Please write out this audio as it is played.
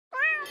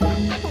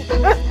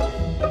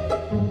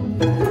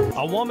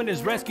A woman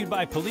is rescued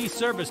by police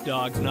service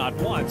dogs not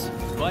once,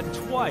 but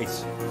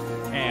twice.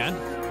 And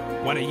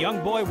when a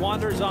young boy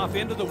wanders off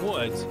into the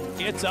woods,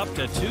 it's up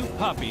to 2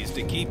 puppies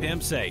to keep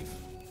him safe.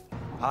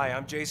 Hi,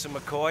 I'm Jason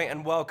McCoy,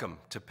 and welcome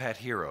to Pet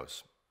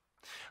Heroes.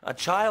 A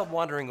child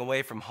wandering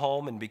away from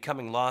home and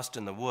becoming lost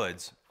in the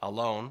woods,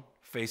 alone,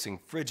 facing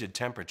frigid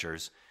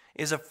temperatures,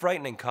 is a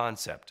frightening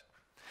concept.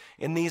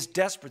 In these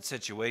desperate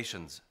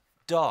situations,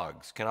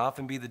 dogs can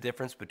often be the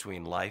difference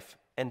between life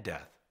and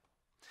death.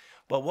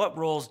 But what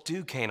roles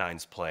do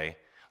canines play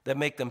that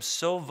make them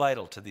so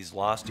vital to these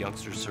lost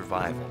youngsters'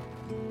 survival?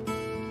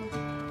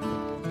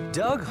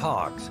 Doug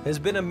Hawks has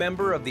been a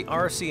member of the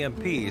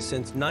RCMP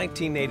since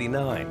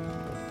 1989.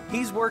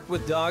 He's worked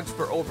with dogs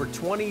for over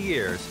 20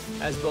 years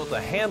as both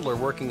a handler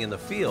working in the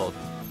field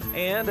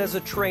and as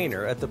a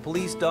trainer at the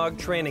Police Dog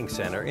Training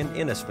Center in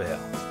Innisfail.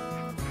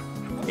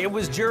 It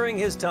was during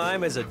his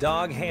time as a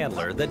dog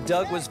handler that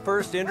Doug was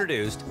first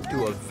introduced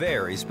to a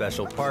very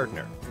special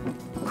partner,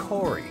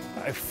 Corey.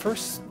 I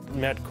first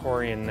met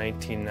Corey in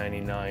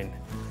 1999.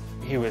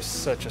 He was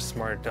such a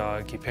smart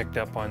dog. He picked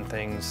up on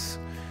things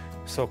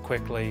so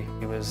quickly.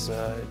 He was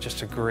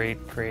just a great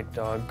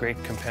dog,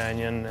 great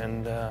companion,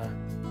 and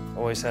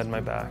always had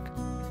my back.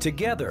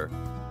 Together,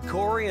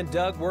 Corey and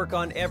Doug work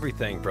on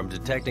everything from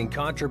detecting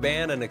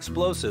contraband and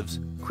explosives,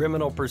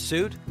 criminal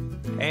pursuit,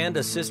 and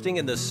assisting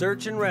in the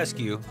search and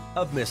rescue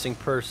of missing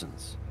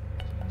persons.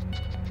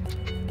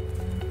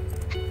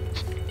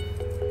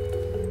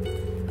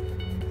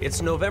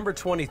 It's November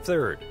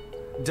 23rd.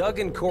 Doug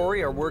and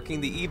Corey are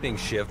working the evening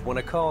shift when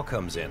a call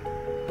comes in.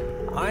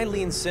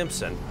 Eileen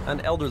Simpson,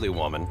 an elderly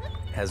woman,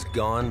 has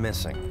gone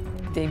missing.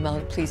 The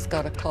Mounted Police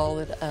got a call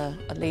that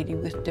a lady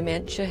with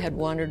dementia had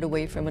wandered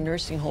away from a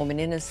nursing home in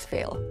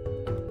Innisfail,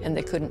 and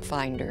they couldn't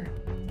find her.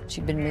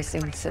 She'd been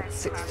missing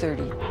since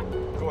 6:30.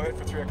 Go ahead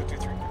for 3 Echo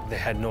 23. They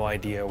had no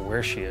idea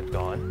where she had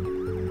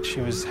gone. She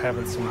was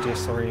having some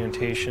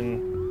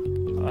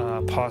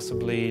disorientation,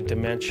 possibly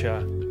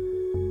dementia.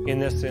 In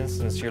this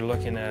instance, you're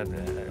looking at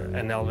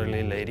an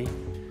elderly lady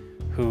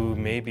who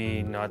may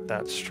be not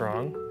that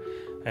strong,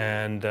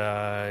 and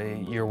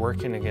you're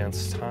working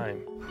against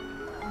time.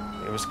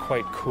 It was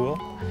quite cool,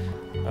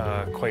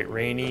 quite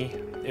rainy.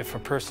 If a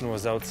person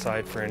was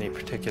outside for any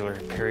particular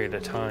period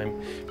of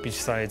time,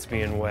 besides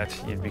being wet,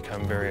 you'd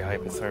become very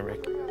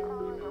hypothermic.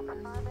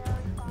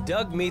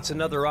 Doug meets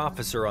another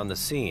officer on the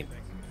scene.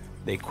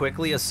 They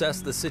quickly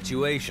assess the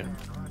situation.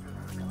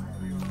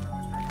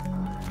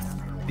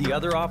 The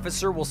other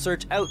officer will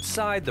search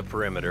outside the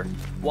perimeter,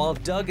 while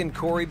Doug and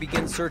Corey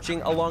begin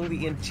searching along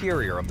the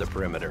interior of the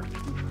perimeter.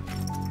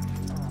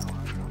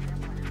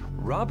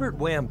 Robert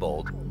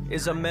Wambold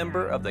is a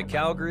member of the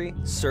Calgary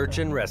Search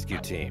and Rescue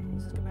Team.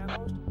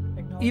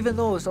 Even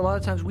though a lot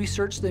of times we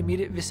search the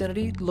immediate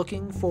vicinity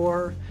looking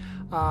for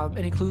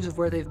any clues of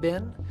where they've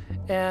been,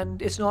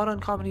 and it's not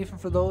uncommon even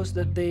for those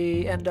that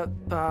they end up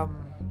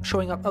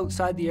showing up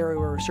outside the area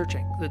where we're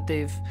searching, that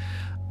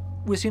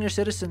with senior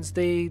citizens,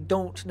 they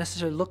don't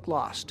necessarily look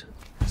lost.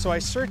 So I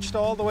searched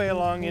all the way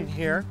along in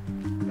here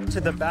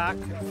to the back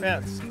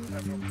fence.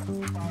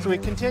 So we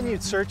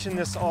continued searching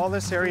all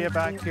this area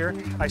back here.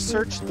 I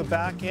searched the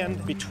back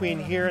end between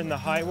here and the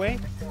highway,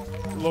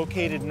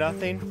 located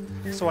nothing.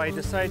 So I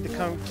decided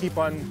to keep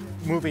on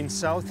moving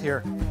south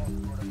here.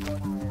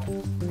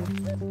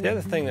 The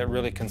other thing that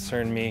really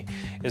concerned me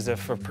is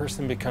if a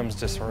person becomes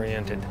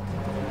disoriented.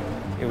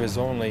 It was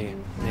only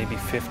maybe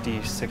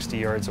 50, 60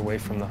 yards away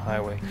from the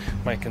highway.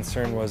 My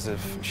concern was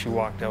if she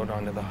walked out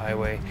onto the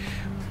highway,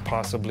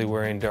 possibly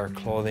wearing dark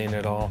clothing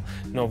at all,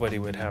 nobody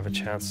would have a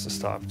chance to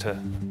stop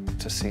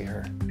to see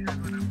her.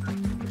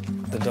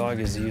 The dog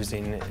is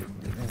using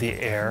the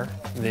air,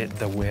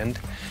 the wind.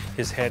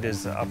 His head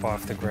is up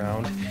off the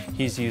ground.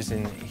 He's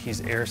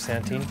air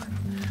scenting,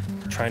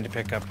 trying to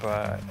pick up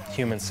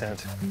human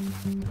scent.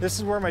 This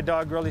is where my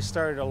dog really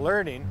started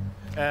alerting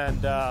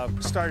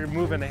and started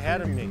moving ahead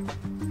of me.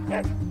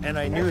 And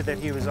I knew that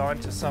he was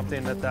onto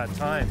something at that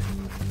time.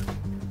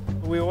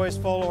 We always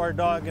follow our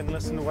dog and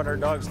listen to what our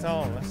dog's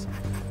telling us.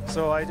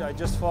 So I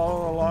just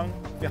followed along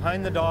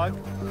behind the dog,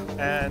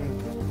 and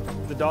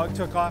the dog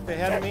took off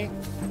ahead of me.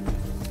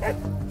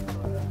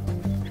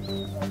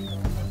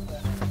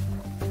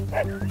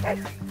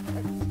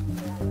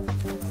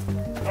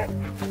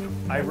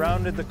 I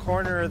rounded the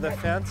corner of the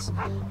fence,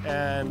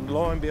 and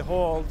lo and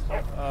behold,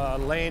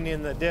 laying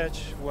in the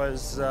ditch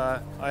was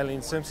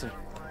Eileen Simpson.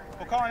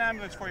 We'll call an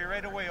ambulance for you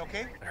right away,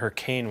 okay? Her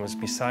cane was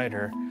beside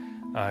her.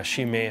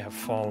 She may have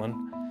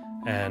fallen,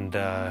 and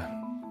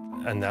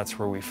that's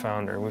where we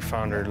found her. We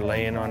found her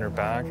laying on her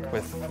back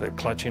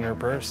clutching her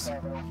purse,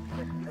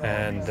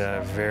 and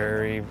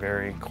very,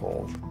 very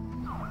cold.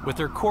 With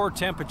her core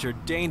temperature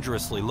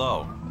dangerously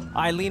low,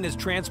 Eileen is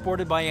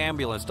transported by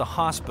ambulance to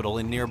hospital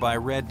in nearby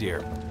Red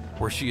Deer,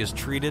 where she is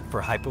treated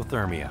for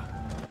hypothermia.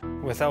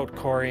 Without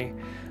Corey,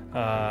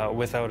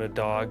 without a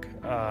dog,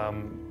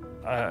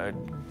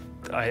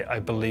 I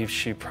believe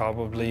she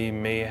probably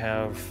may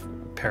have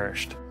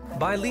perished.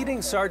 By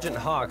leading Sergeant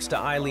Hawks to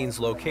Eileen's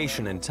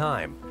location in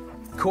time,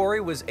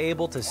 Corey was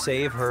able to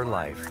save her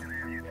life.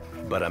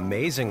 But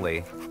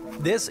amazingly,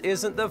 this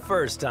isn't the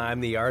first time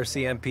the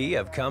RCMP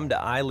have come to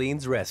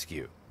Eileen's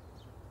rescue.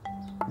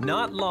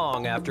 Not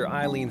long after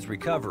Eileen's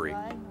recovery,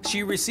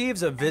 she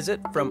receives a visit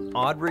from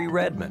Audrey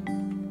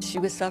Redmond. She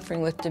was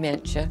suffering with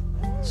dementia,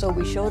 so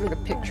we showed her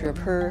a picture of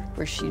her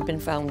where she'd been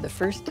found the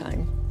first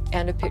time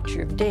and a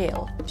picture of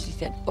Dale. She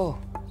said, "Oh,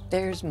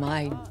 there's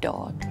my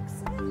dog."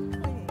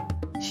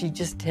 She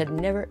just had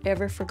never,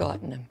 ever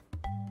forgotten him.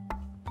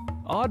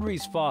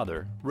 Audrey's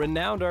father,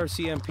 renowned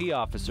RCMP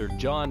officer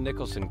John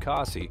Nicholson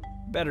Cossey,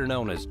 better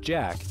known as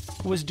Jack,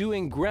 was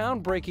doing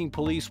groundbreaking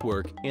police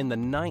work in the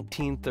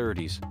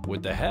 1930s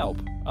with the help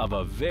of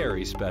a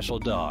very special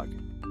dog.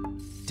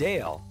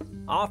 Dale,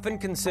 often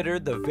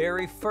considered the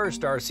very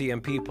first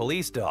RCMP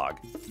police dog,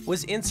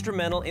 was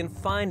instrumental in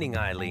finding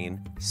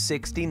Eileen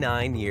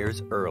 69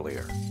 years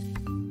earlier.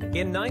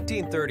 In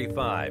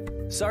 1935,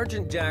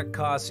 Sergeant Jack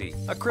Cossey,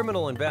 a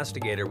criminal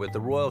investigator with the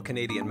Royal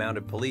Canadian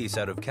Mounted Police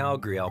out of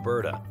Calgary,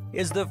 Alberta,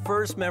 is the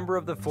first member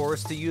of the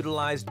force to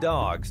utilize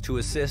dogs to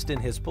assist in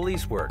his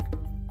police work.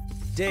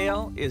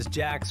 Dale is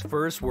Jack's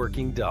first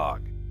working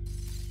dog.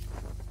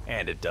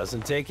 And it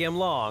doesn't take him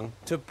long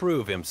to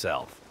prove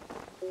himself.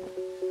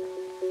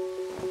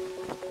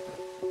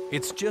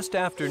 It's just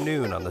after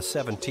noon on the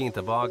 17th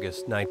of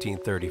August,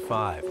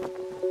 1935.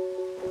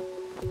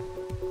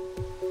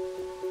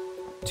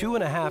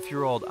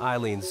 2.5-year-old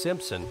Eileen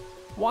Simpson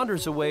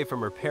wanders away from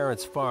her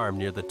parents' farm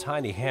near the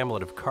tiny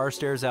hamlet of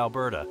Carstairs,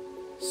 Alberta,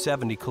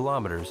 70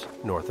 kilometers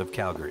north of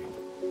Calgary.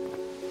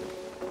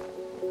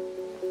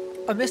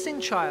 A missing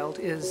child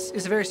is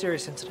a very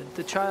serious incident.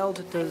 The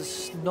child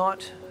does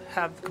not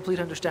have complete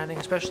understanding,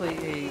 especially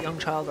a young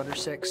child under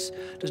 6,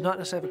 does not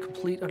necessarily have a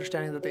complete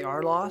understanding that they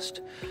are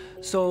lost.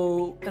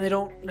 So, and they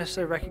don't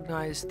necessarily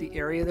recognize the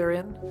area they're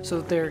in, so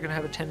that they're going to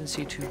have a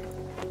tendency to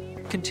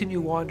continue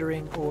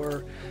wandering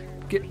or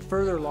get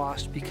further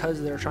lost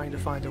because they're trying to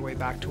find their way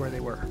back to where they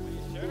were.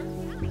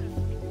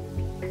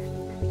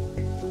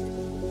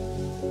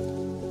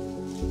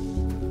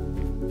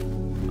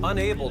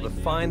 Unable to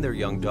find their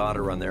young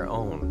daughter on their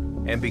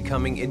own and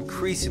becoming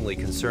increasingly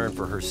concerned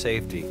for her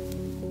safety,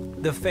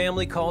 the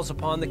family calls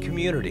upon the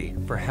community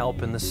for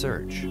help in the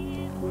search.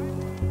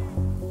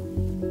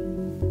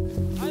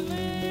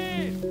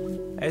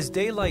 As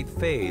daylight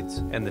fades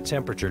and the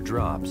temperature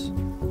drops,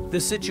 the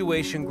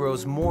situation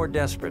grows more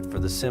desperate for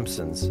the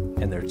Simpsons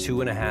and their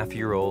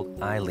 2.5-year-old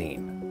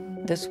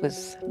Eileen. This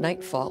was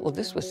nightfall. Well,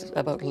 this was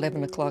about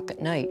 11 o'clock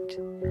at night,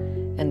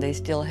 and they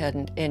still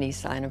hadn't any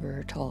sign of her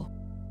at all.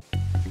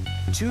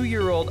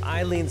 2-year-old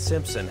Eileen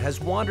Simpson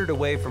has wandered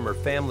away from her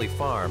family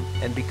farm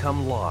and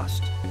become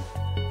lost.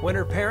 When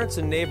her parents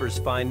and neighbors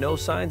find no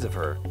signs of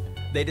her,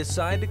 they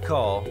decide to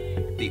call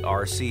the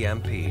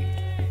RCMP.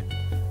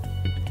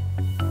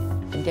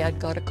 And Dad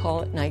got a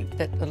call at night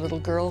that a little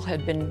girl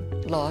had been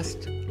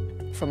lost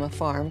from a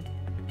farm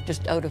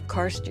just out of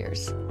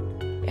Carstairs.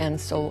 And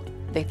so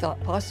they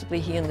thought possibly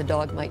he and the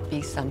dog might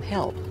be some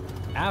help.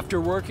 After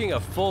working a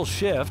full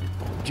shift,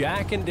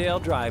 Jack and Dale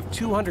drive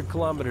 200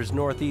 kilometers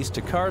northeast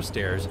to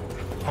Carstairs,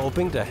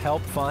 hoping to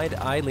help find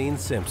Eileen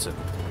Simpson.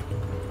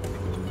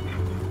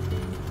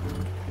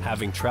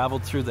 Having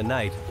traveled through the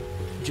night,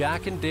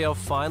 Jack and Dale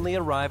finally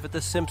arrive at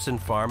the Simpson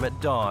farm at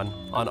dawn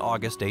on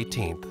August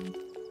 18th.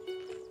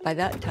 By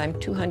that time,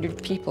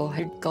 200 people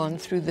had gone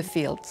through the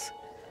fields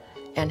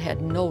and had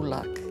no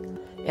luck.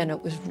 And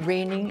it was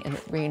raining, and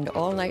it rained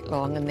all night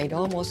long, and they'd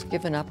almost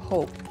given up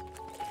hope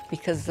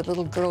because the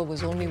little girl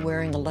was only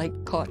wearing a light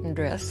cotton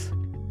dress.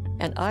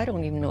 And I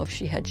don't even know if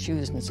she had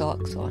shoes and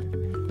socks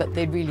on, but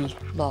they'd really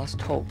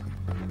lost hope.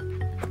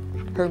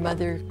 Her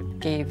mother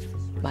gave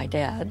my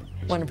dad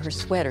one of her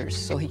sweaters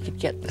so he could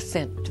get the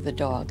scent to the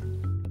dog.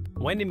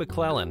 Wendy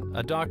McClellan,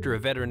 a doctor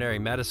of veterinary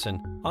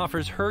medicine,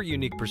 offers her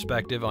unique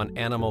perspective on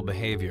animal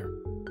behavior.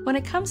 When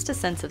it comes to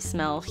sense of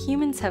smell,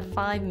 humans have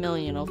 5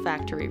 million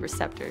olfactory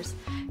receptors.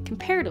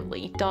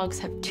 Comparatively, dogs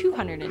have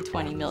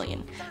 220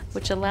 million,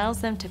 which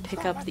allows them to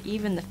pick up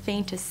even the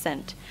faintest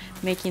scent,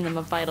 making them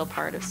a vital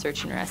part of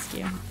search and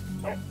rescue.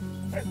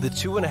 The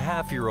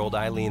 2.5-year-old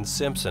Eileen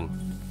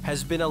Simpson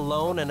has been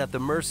alone and at the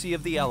mercy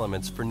of the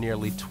elements for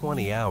nearly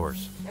 20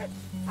 hours.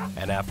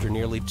 And after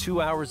nearly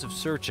 2 hours of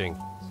searching,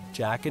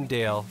 Jack and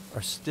Dale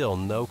are still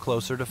no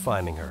closer to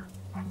finding her.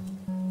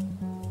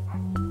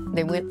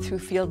 They went through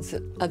fields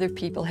that other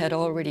people had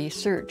already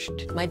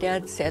searched. My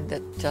dad said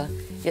that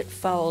it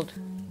fouled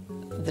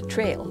the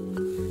trail,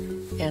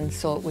 and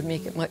so it would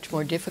make it much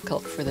more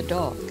difficult for the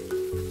dog.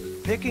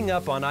 Picking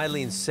up on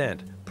Eileen's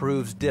scent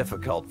proves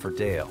difficult for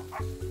Dale.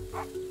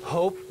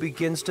 Hope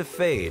begins to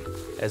fade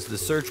as the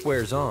search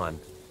wears on,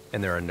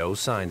 and there are no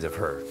signs of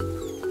her.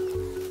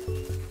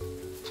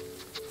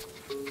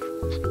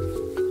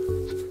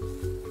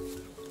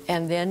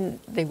 And then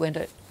they went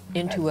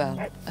into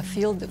a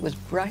field that was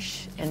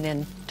brush and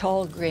then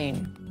tall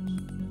grain,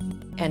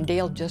 and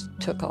Dale just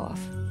took off.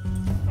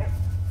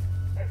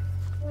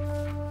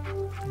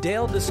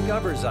 Dale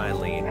discovers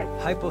Eileen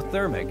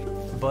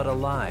hypothermic but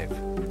alive,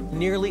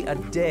 nearly a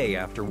day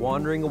after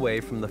wandering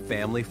away from the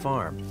family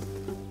farm.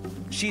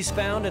 She's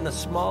found in a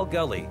small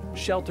gully,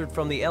 sheltered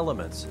from the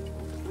elements,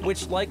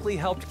 which likely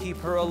helped keep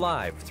her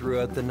alive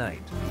throughout the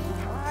night.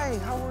 Hi,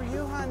 how are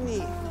you,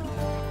 honey?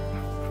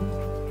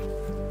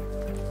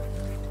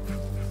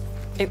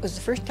 It was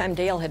the first time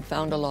Dale had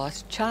found a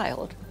lost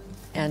child,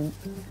 and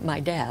my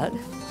dad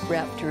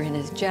wrapped her in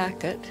his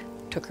jacket,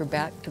 took her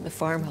back to the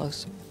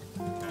farmhouse.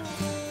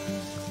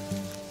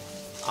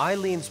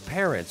 Eileen's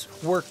parents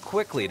worked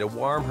quickly to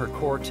warm her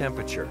core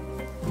temperature,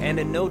 and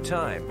in no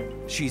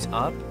time, she's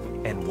up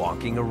and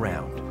walking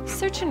around.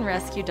 Search and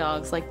rescue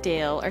dogs like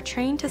Dale are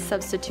trained to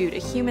substitute a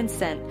human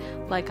scent,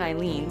 like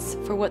Eileen's,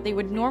 for what they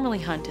would normally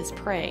hunt as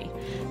prey.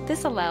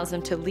 This allows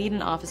them to lead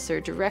an officer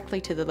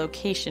directly to the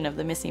location of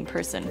the missing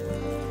person.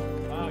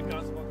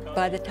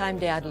 By the time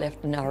Dad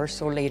left an hour or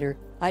so later,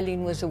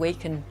 Eileen was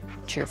awake and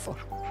cheerful,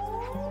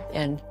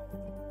 and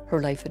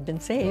her life had been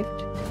saved.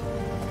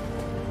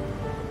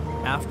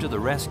 After the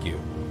rescue,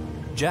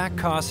 Jack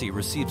Cossey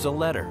receives a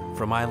letter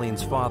from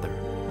Eileen's father.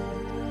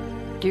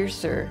 Dear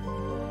sir,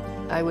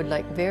 I would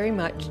like very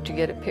much to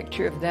get a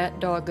picture of that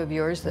dog of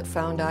yours that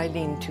found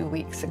Eileen 2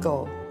 weeks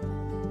ago.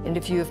 And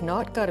if you have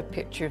not got a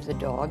picture of the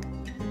dog,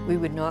 we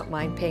would not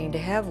mind paying to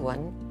have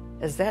one,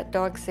 as that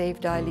dog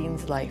saved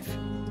Eileen's life.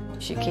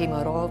 She came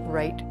out all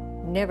right,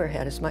 never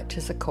had as much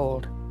as a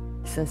cold.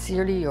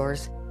 Sincerely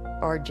yours,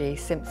 R.J.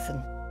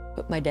 Simpson.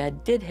 But my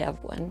dad did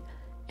have one,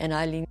 and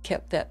Eileen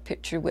kept that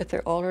picture with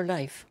her all her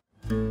life.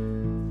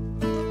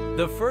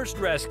 The first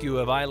rescue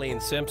of Eileen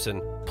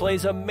Simpson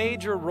plays a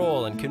major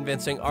role in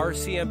convincing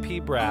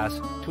RCMP brass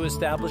to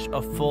establish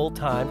a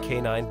full-time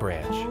canine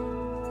branch.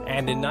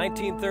 And in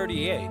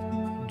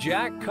 1938,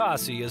 Jack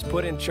Cossey is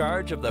put in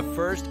charge of the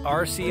first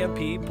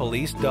RCMP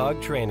police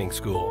dog training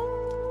school.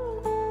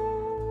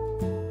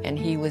 And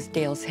he was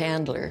Dale's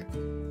handler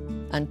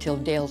until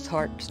Dale's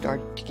heart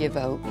started to give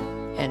out,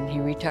 and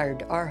he retired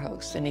to our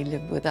house, and he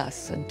lived with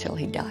us until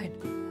he died.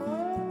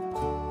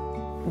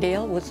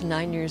 Dale was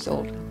 9 years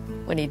old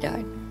when he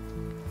died.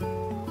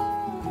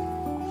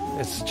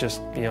 It's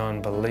just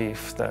beyond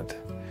belief that,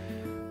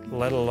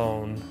 let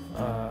alone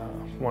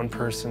one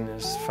person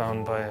is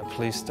found by a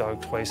police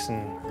dog twice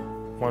in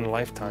one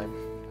lifetime.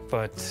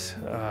 But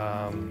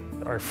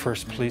our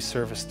first police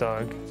service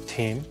dog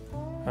team,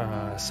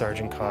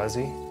 Sergeant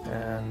Causey,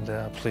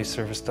 and police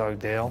service dog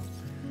Dale,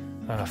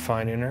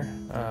 finding her,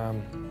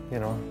 you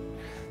know,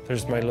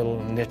 there's my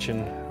little niche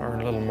or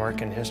little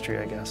mark in history,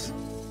 I guess.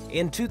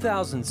 In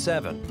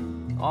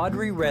 2007,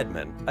 Audrey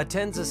Redman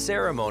attends a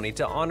ceremony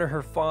to honor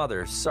her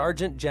father,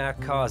 Sergeant Jack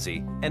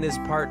Causey, and his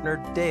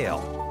partner,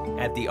 Dale,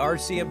 at the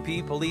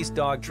RCMP Police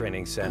Dog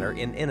Training Center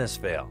in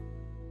Innisfail.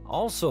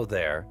 Also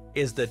there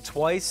is the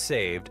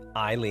twice-saved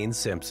Eileen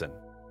Simpson.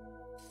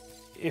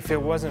 If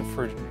it wasn't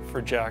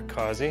for Jack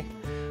Causey,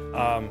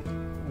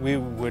 we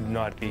would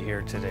not be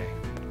here today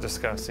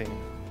discussing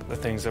the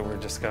things that we're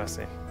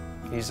discussing.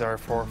 He's our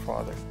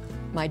forefather.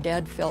 My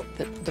dad felt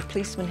that the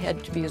policemen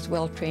had to be as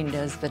well trained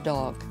as the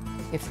dog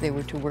if they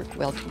were to work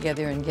well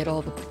together and get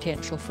all the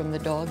potential from the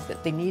dog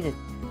that they needed.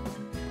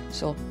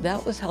 So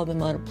that was how the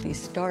Mounted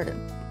Police started,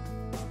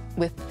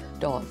 with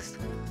dogs.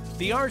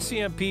 The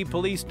RCMP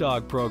Police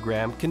Dog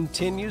Program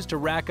continues to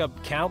rack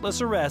up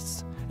countless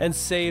arrests and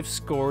save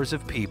scores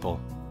of people,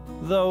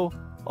 though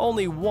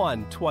only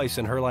one twice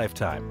in her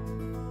lifetime.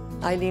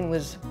 Eileen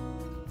was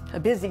a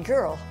busy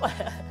girl,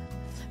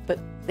 but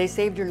they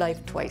saved her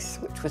life twice,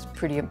 which was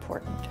pretty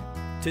important.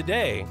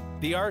 Today,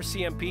 the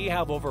RCMP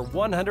have over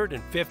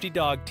 150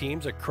 dog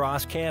teams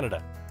across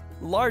Canada,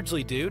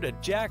 largely due to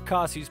Jack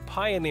Cossey's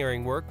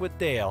pioneering work with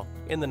Dale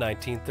in the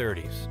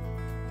 1930s.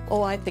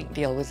 Oh, I think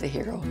Dale was a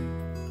hero.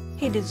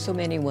 He did so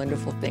many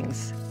wonderful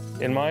things.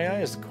 In my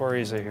eyes,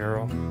 Corey's a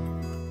hero.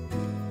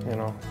 You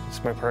know,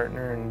 he's my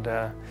partner, and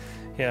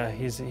yeah,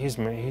 he's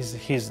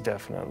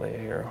definitely a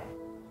hero.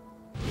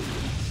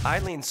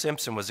 Eileen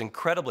Simpson was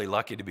incredibly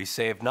lucky to be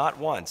saved not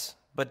once,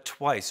 but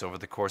twice over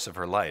the course of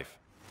her life,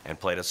 and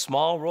played a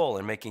small role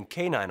in making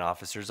canine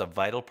officers a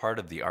vital part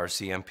of the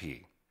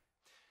RCMP.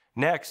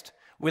 Next,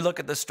 we look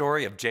at the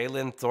story of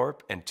Jaylyn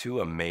Thorpe and two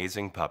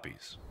amazing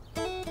puppies.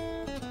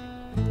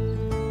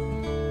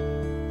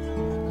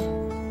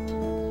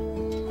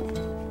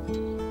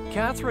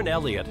 Catherine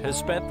Elliott has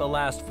spent the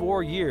last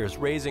 4 years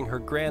raising her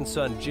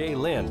grandson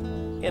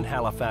Jaylyn in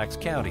Halifax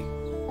County.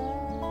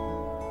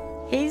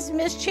 He's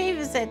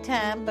mischievous at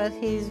times, but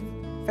he's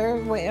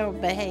very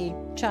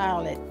well-behaved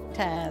child at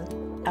times.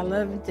 I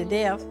love him to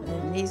death,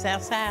 and he's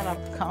outside.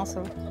 I'm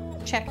constantly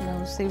checking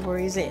him to see where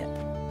he's at.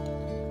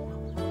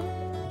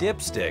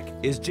 Dipstick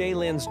is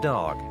Jaylyn's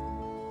dog.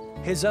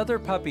 His other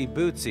puppy,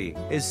 Bootsy,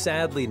 is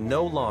sadly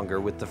no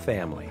longer with the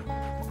family.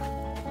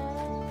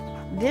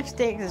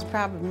 Dipstick is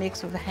probably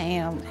mixed with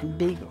Ham and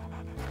Beagle,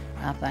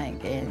 I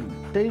think. And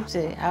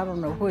Bootsy, I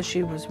don't know what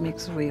she was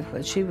mixed with,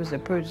 but she was the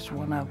prettiest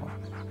one of them.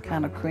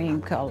 Kind of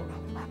cream-colored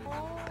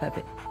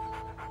puppy.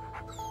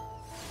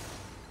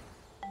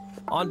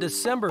 On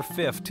December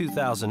 5,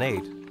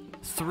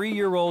 2008,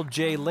 3-year-old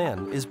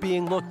Jaylyn is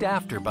being looked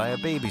after by a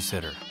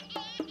babysitter.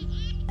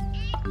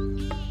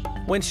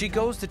 When she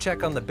goes to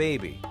check on the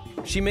baby,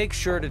 She makes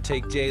sure to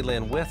take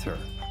Jaylyn with her,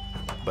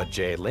 but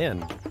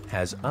Jaylyn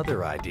has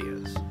other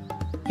ideas.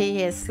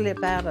 He has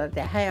slipped out of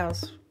the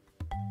house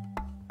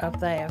up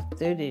there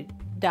through the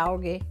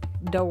doggy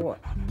door.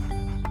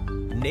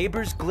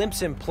 Neighbors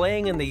glimpse him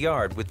playing in the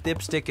yard with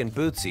Dipstick and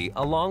Bootsy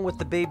along with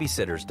the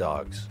babysitter's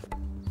dogs.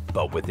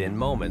 But within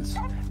moments,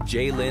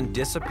 Jaylyn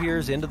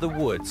disappears into the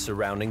woods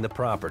surrounding the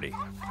property.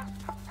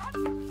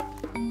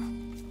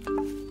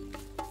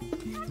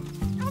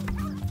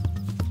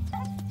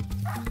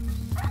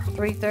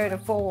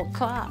 3:30, 4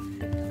 o'clock,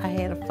 I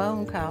had a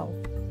phone call.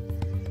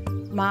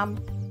 Mom,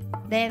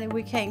 Daddy,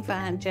 we can't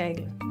find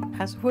Jaylyn.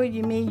 I said, what do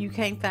you mean you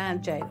can't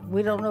find Jaylyn?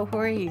 We don't know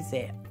where he's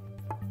at.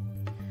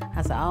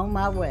 I said, on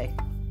my way.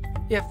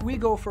 If we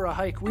go for a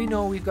hike, we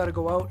know we've got to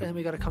go out and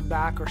we got to come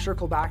back or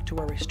circle back to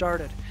where we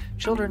started.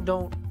 Children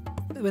don't,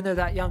 when they're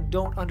that young,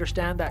 don't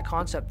understand that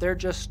concept. They're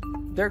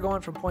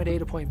going from point A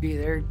to point B.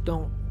 They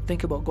don't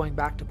think about going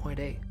back to point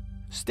A.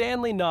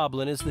 Stanley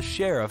Noblin is the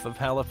sheriff of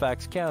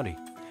Halifax County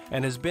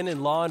and has been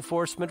in law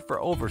enforcement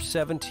for over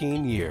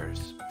 17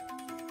 years.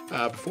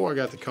 Before I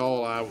got the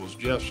call, I was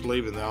just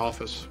leaving the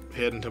office,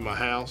 heading to my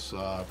house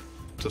to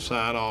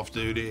sign off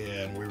duty,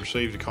 and we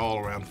received a call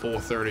around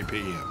 4:30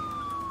 p.m.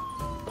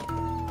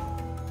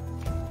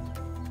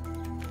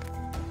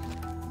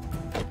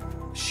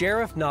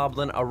 Sheriff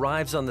Noblin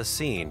arrives on the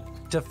scene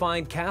to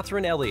find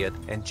Catherine Elliott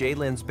and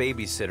Jaylyn's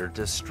babysitter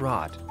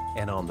distraught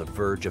and on the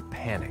verge of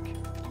panic.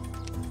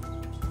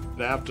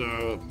 After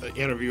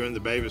interviewing the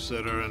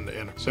babysitter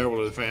and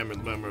several of the family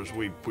members,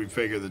 we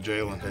figured that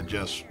Jaylyn had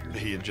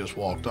just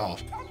walked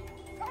off.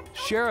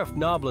 Sheriff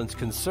Noblin's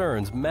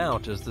concerns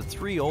mount as the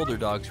three older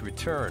dogs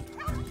return,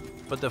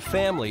 but the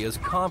family is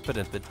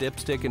confident that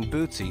Dipstick and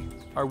Bootsy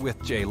are with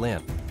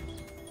Jaylyn.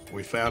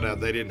 We found out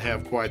they didn't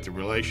have quite the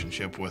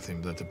relationship with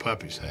him that the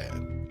puppies had,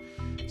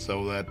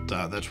 so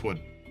that's what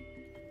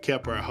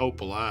kept our hope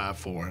alive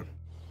for him.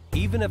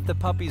 Even if the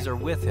puppies are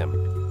with him,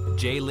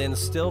 Jaylyn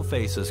still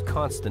faces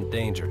constant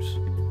dangers.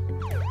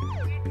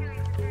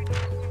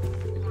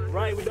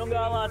 Right, we don't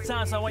got a lot of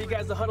time, so I want you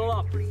guys to huddle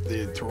up.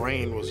 The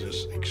terrain was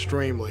just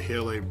extremely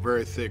hilly,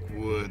 very thick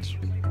woods,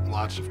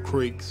 lots of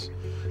creeks,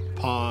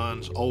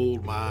 ponds,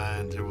 old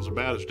mines. It was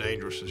about as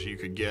dangerous as you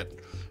could get,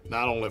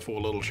 not only for a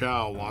little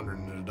child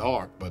wandering in the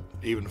dark, but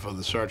even for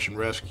the search and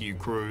rescue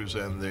crews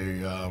and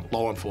the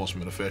law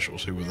enforcement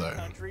officials who were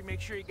there.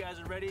 Make sure you guys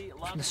are ready.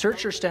 From the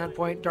searcher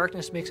standpoint,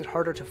 darkness makes it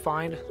harder to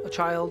find a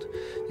child,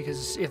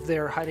 because if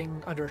they're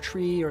hiding under a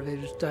tree or they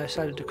just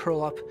decided to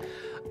curl up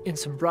in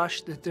some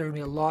brush, that they're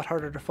going to be a lot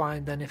harder to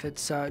find than if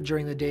it's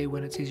during the day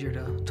when it's easier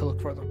to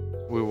look for them.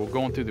 We were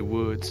going through the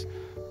woods,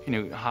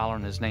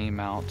 hollering his name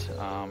out,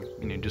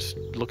 just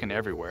looking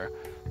everywhere,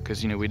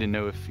 because we didn't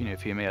know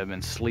if he may have been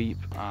asleep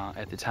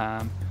at the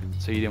time,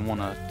 so you didn't want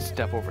to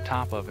step over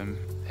top of him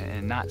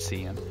and not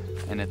see him,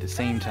 and at the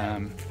same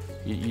time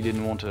you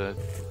didn't want to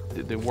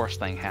the worst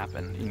thing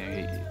happen,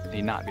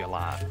 he not be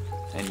alive,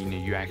 and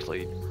you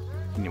actually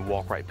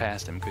walk right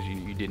past him because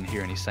you didn't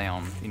hear any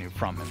sound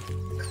from him.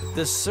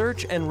 The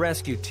search and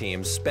rescue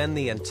teams spend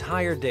the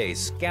entire day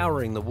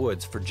scouring the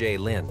woods for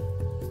Jaylyn.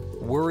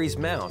 Worries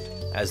mount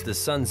as the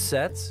sun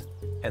sets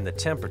and the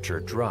temperature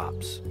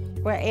drops.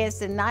 Well, as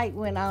the night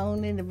went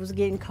on and it was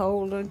getting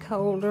colder and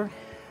colder,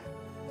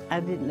 I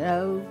didn't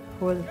know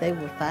whether they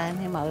would find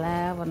him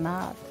alive or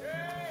not.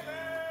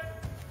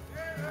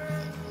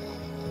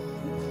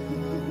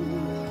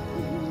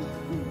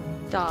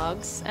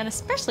 Dogs, and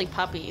especially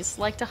puppies,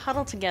 like to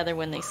huddle together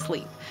when they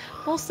sleep,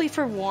 mostly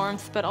for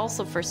warmth, but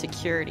also for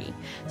security.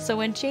 So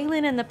when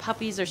Jaylyn and the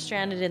puppies are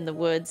stranded in the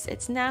woods,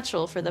 it's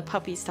natural for the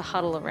puppies to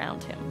huddle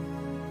around him.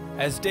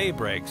 As day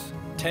breaks,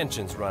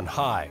 tensions run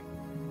high,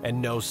 and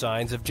no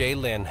signs of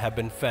Jaylyn have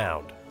been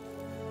found.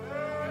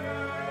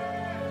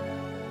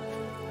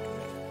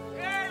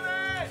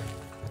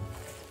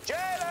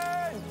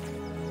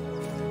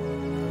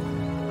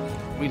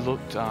 We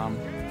looked,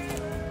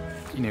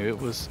 it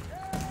was,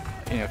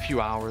 a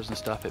few hours and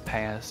stuff had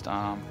passed. You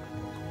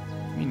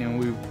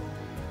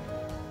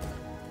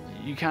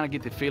kind of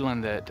get the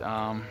feeling that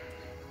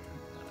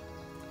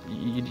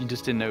you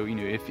just didn't know,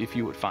 if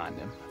you would find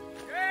him.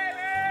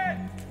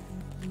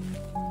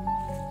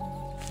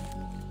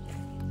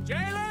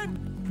 Jaylyn!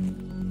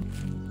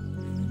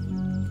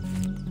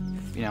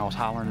 I was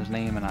hollering his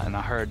name, and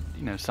I heard,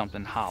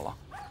 something holler.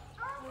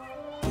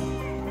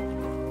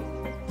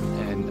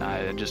 And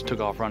I just took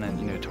off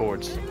running,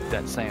 towards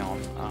that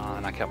sound,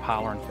 and I kept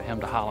hollering for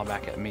him to holler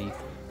back at me,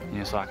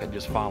 so I could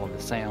just follow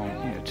the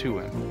sound, to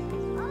him.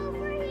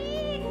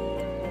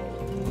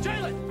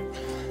 Jaylyn!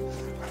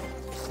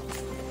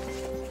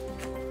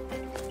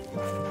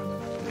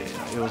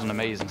 It was an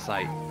amazing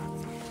sight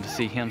to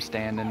see him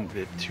standing,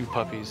 the two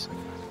puppies,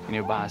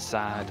 by his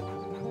side.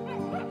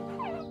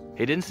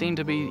 He didn't seem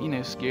to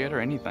be, scared or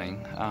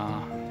anything.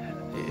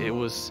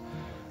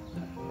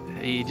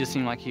 He just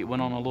seemed like he went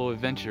on a little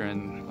adventure,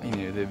 and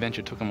the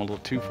adventure took him a little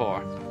too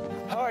far.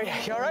 How are you?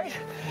 You all right?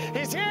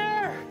 He's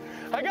here!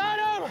 I got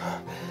him!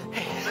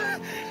 Hey,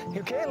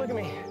 you okay? Look at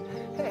me.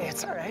 Hey,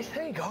 it's all right.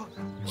 There you go.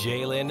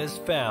 Jaylyn is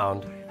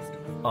found,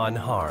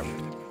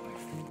 unharmed.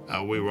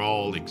 We were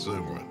all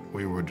exuberant.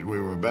 We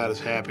were about as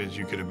happy as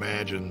you could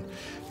imagine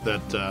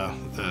that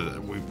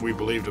we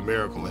believed a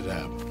miracle had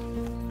happened.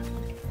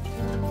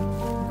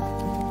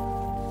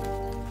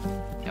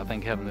 I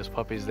think having those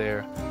puppies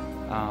there,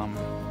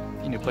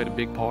 played a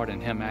big part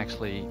in him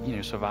actually,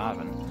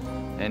 surviving.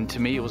 And to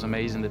me, it was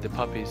amazing that the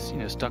puppies,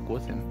 stuck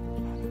with him.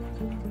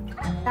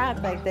 I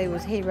think they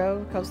was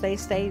heroes because they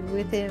stayed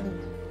with him,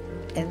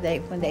 and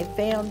when they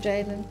found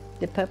Jalen,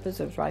 the puppies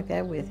was right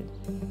there with him.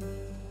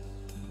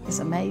 It's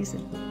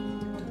amazing.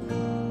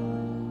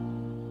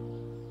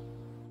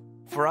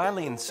 For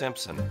Eileen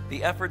Simpson,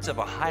 the efforts of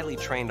a highly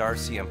trained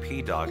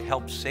RCMP dog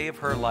helped save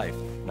her life,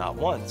 not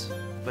once,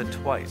 but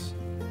twice.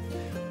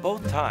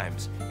 Both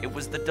times, it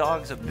was the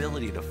dog's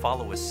ability to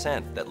follow a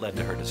scent that led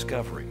to her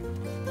discovery.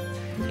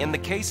 In the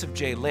case of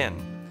Jay Lynn,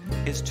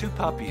 his two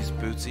puppies,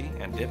 Bootsy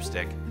and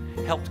Dipstick,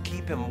 helped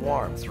keep him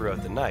warm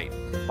throughout the night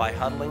by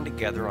huddling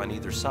together on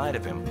either side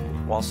of him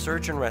while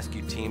search and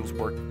rescue teams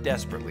worked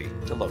desperately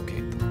to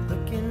locate them.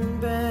 Looking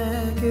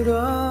back at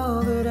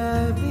all that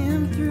I've been